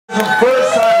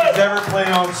First time he's ever played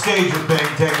on stage with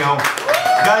Bang Tango.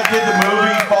 Guy did the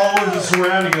movie, follows us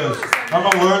around, he goes, I'm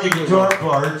gonna learn the guitar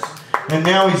parts, and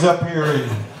now he's up here and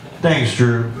thanks,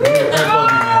 Drew. I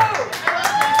love you, man.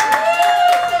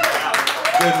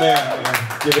 Good man,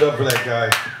 man. Give it up for that guy.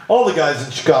 All the guys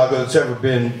in Chicago that's ever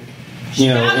been, you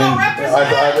know,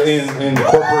 incorporated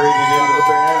into the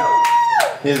band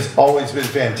has always been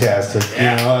fantastic. You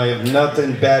know, I have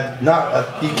nothing bad.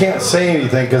 You can't say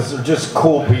anything because they're just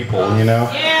cool people. You know,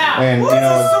 and you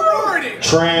know,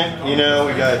 Trent. You know,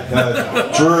 we got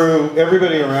Drew.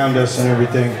 Everybody around us and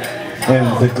everything, and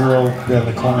the girl down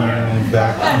the corner and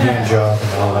back hand job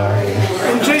and all that.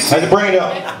 I had to bring it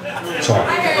up. So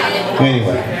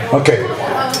anyway, okay.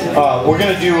 We're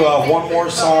gonna do one more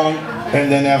song,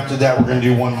 and then after that, we're gonna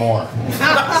do one more.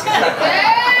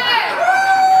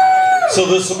 So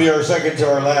this will be our second to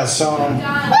our last song.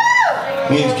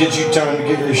 Means get you time to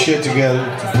get your shit together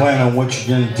to plan on what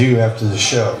you're gonna do after the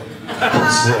show.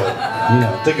 So, you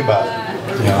know, think about it.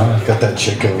 You know, got that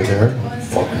chick over there.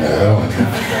 Fuck no.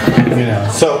 You know.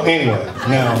 So anyway,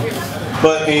 no.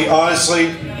 But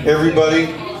honestly,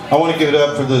 everybody, I want to give it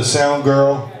up for the sound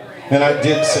girl, and I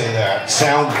did say that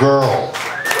sound girl.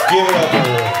 Give it up for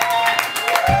her.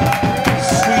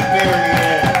 Sweet Mary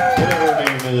Ann, whatever her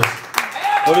name is.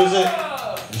 What is it?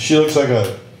 She looks like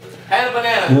a Hannah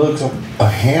Banana. She looks like a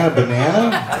Hannah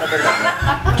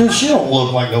Banana? Dude, she don't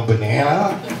look like no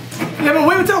banana. Yeah, but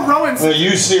wait until Rowan sees her.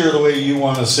 You see her the way you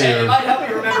want to see her. It might help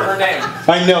you remember her name.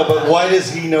 I know, but why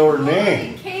does he know her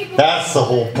name? That's the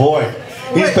whole point.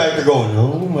 He's back there going,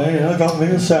 oh man, I got me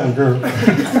a sound girl.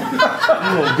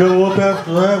 I'm gonna go up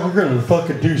after that, we're gonna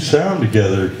fucking do sound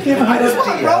together. Yeah, I just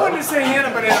want Rowan to say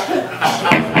Hannah Banana.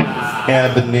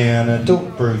 Hannah Banana,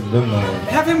 don't bring them on.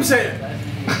 Have him say it.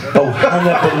 Oh,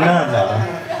 Hannah Banana.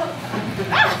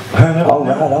 Hannah,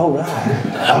 alright.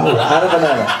 Hannah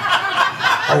Banana.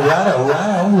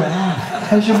 Alright.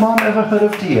 Has your mom ever heard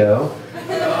of Dio?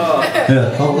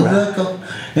 Yeah. Oh,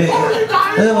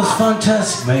 it was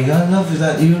fantastic, mate. I love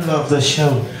that. You love the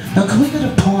show. Now, can we get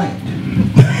a point?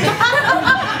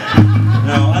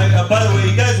 No, by the way,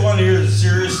 you guys want to hear a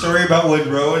serious story about when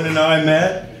Rowan and I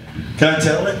met? Can I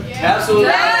tell it? Absolutely.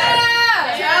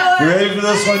 Yeah. You ready for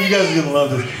this one? You guys are going to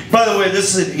love this. By the way,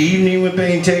 this is an evening with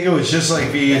Bang Tango. It's just like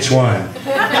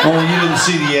VH1. Only you didn't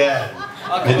see the ad.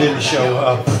 It didn't show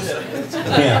up.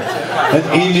 Yeah.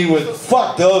 An evening with,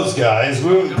 fuck those guys.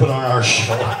 We wouldn't put on our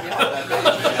show.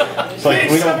 It's like,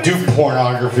 we don't do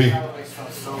pornography.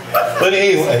 But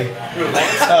anyway.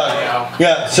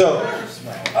 Yeah, so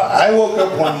I woke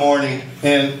up one morning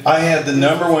and I had the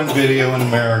 #1 video in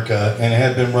America and it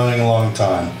had been running a long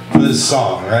time for this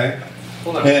song, right?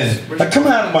 And I come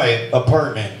out of my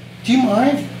apartment. Do you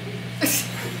mind?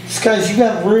 These guys, you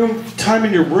got time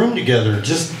in your room together.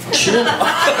 Just chill.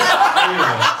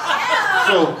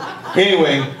 So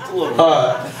anyway,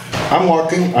 I'm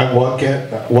walking. I walk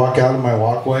out of my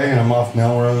walkway, and I'm off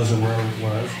Melrose and where it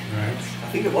was. Right? I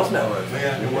think it was Melrose.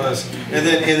 Yeah, it was. And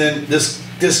then this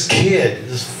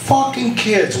fucking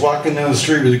kid's walking down the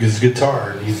street with his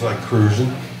guitar, and he's like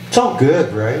cruising. It's all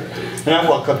good, right? And I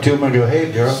walk up to him and I go, "Hey,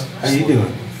 girl, how you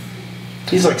doing?"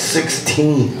 He's like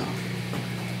 16.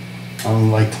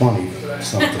 I'm like 20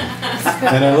 something.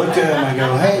 And I looked at him and I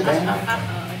go, "Hey,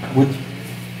 man,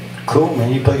 cool,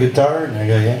 man, you play guitar?" And I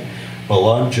go, "Yeah." "Well,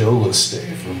 I'm Joe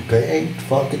Leste from Bang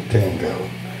fucking Tango."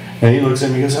 And he looks at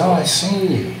me and goes, "Oh, I seen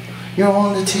you. You're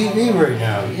on the TV right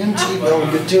now. MTV, oh,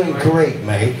 you're doing great,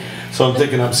 mate." So I'm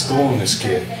thinking I'm schooling this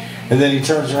kid. And then he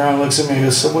turns around and looks at me and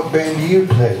goes, "So what band do you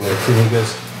play with?" And he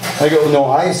goes, I go, "No,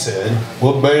 I said,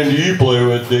 what band do you play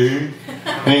with, dude?"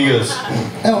 And he goes,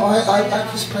 "No, I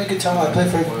just play guitar. I play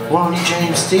for Ronnie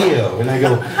James Dio." And I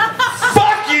go,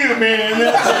 "Fuck you, man.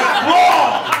 That's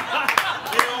wrong.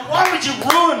 You know, why would you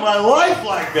ruin my life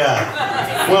like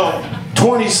that?" Well,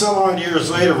 20 some odd years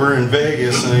later, we're in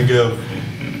Vegas, and I go,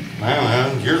 "I don't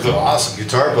know, you're the awesome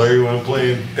guitar player. You want to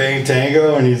play Bang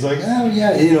Tango?" And he's like, "Oh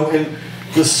yeah," you know, and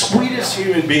the sweetest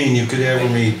human being you could ever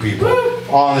meet, people.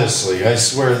 Honestly, I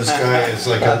swear this guy is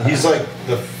like he's like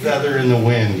the feather in the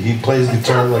wind. He plays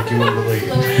guitar like you wouldn't believe.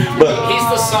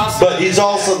 But he's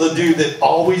also the dude that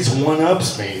always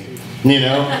one-ups me, you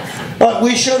know?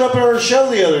 We showed up at our show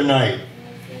the other night.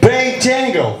 Bang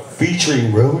Tango,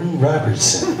 featuring Rowan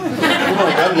Robertson. I'm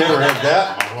like, I've never had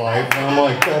that in my life. And I'm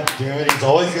like, God damn it, he's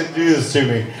always going to do this to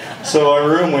me. So I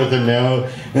room with him now,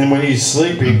 and when he's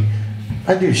sleeping,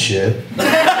 I do shit.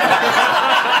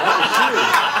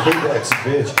 That's a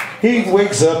bitch. He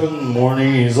wakes up in the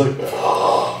morning, he's like,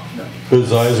 oh,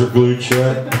 his eyes are glued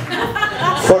shut.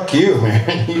 Fuck you,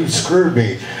 man. You screwed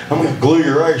me. I'm going to glue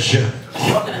your eyes shut.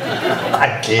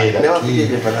 I kid.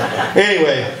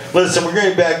 Anyway, listen, we're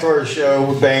getting back to our show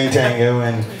with Bang Tango,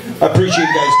 and I appreciate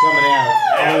you guys coming out.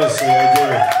 Honestly, I do.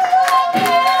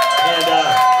 And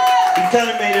we kind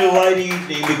of made it a light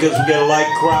evening because we got a light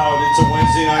crowd. It's a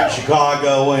Wednesday night in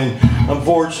Chicago, and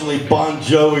unfortunately, Bon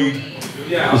Jovi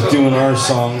was doing our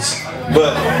songs.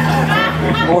 But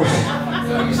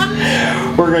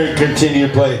we're going to continue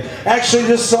to play. Actually,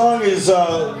 this song is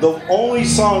the only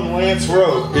song Lance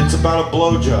wrote. It's about a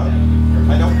blowjob.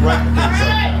 I don't write things like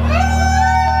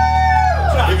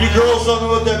that. If you girls don't know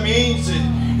what that means,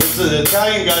 it's an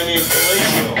Italian guy named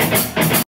Palacio.